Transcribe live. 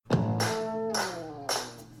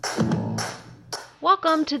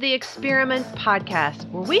Welcome to the Experiment Podcast,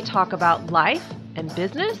 where we talk about life and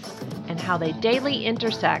business and how they daily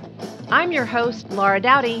intersect. I'm your host, Laura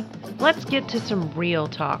Dowdy. Let's get to some real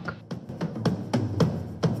talk.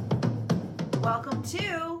 Welcome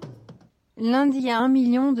to Lundi à $1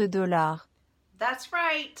 million. That's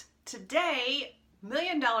right. Today, $1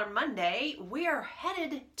 Million Monday, we are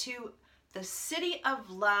headed to the City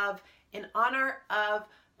of Love in honor of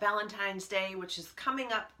Valentine's Day, which is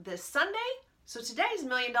coming up this Sunday. So today's $1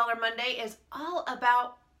 Million Monday is all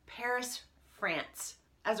about Paris, France.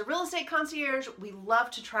 As a real estate concierge, we love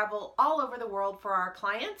to travel all over the world for our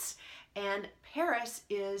clients, and Paris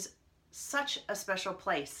is such a special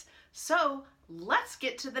place. So let's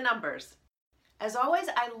get to the numbers. As always,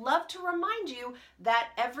 I love to remind you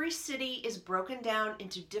that every city is broken down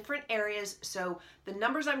into different areas. So the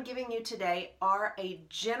numbers I'm giving you today are a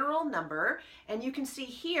general number, and you can see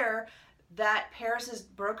here that Paris is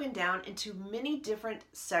broken down into many different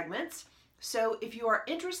segments. So if you are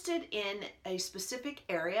interested in a specific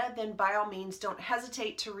area, then by all means, don't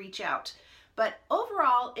hesitate to reach out. But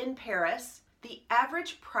overall in Paris, the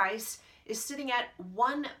average price is sitting at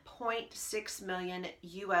 $1.6 million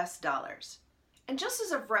US. And just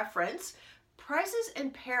as a reference, prices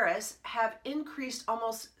in Paris have increased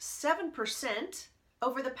almost 7%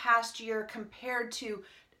 over the past year compared to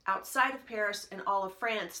outside of Paris and all of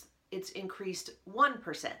France. It's increased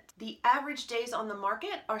 1%. The average days on the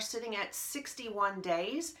market are sitting at 61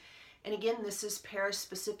 days. And again, this is Paris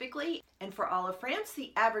specifically. And for all of France,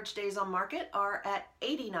 the average days on market are at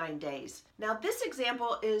 89 days. Now, this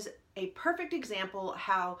example is a perfect example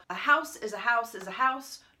how a house is a house is a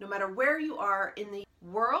house, no matter where you are in the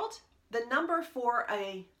world. The number for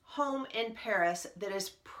a home in Paris that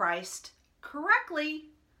is priced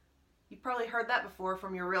correctly, you probably heard that before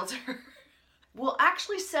from your realtor, will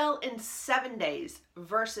actually sell in 7 days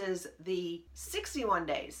versus the 61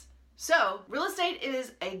 days. So real estate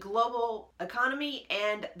is a global economy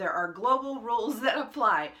and there are global rules that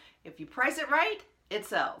apply. If you price it right, it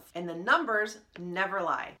sells. And the numbers never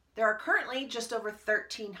lie. There are currently just over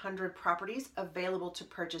 1,300 properties available to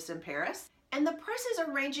purchase in Paris. And the prices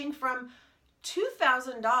are ranging from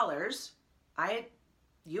 $2,000,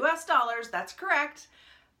 US dollars, that's correct.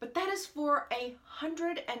 But that is for a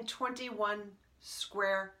 121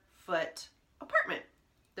 square foot apartment.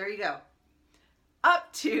 There you go.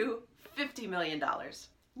 Up to $50 million.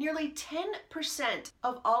 Nearly 10%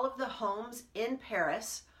 of all of the homes in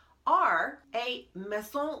Paris are a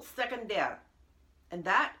maison secondaire. And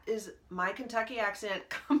that is my Kentucky accent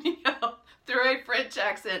coming out through a French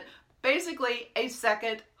accent. Basically a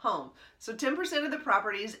second home. So 10% of the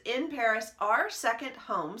properties in Paris are second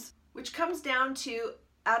homes, which comes down to,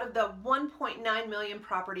 out of the 1.9 million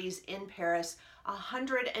properties in Paris,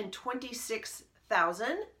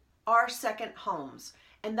 126,000 are second homes.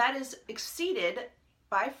 And that is exceeded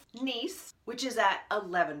by Nice, which is at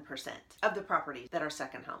 11% of the properties that are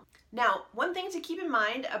second home. Now, one thing to keep in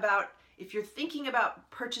mind about if you're thinking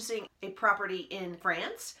about purchasing a property in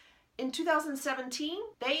France, in 2017,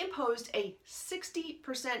 they imposed a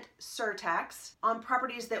 60% surtax on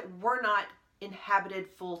properties that were not inhabited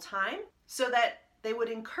full-time so that they would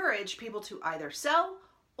encourage people to either sell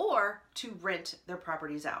or to rent their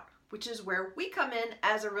properties out, which is where we come in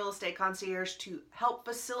as a real estate concierge to help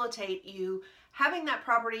facilitate you having that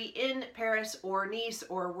property in Paris or Nice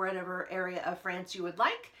or whatever area of France you would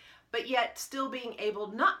like, but yet still being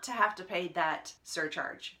able not to have to pay that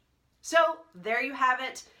surcharge. So there you have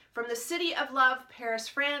it. From the City of Love, Paris,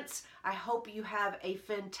 France, I hope you have a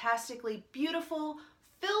fantastically beautiful,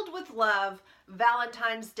 filled with love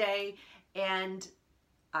Valentine's Day, and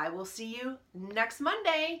I will see you next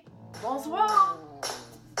Monday. Bonsoir.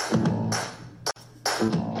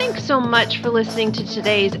 Thanks so much for listening to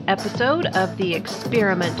today's episode of the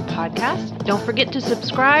Experiment Podcast. Don't forget to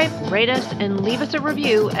subscribe, rate us, and leave us a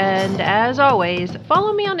review. And as always,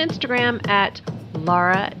 follow me on Instagram at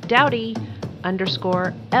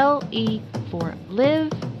LauraDowdy_LE for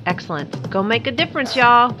Live Excellence. Go make a difference,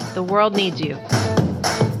 y'all. The world needs you.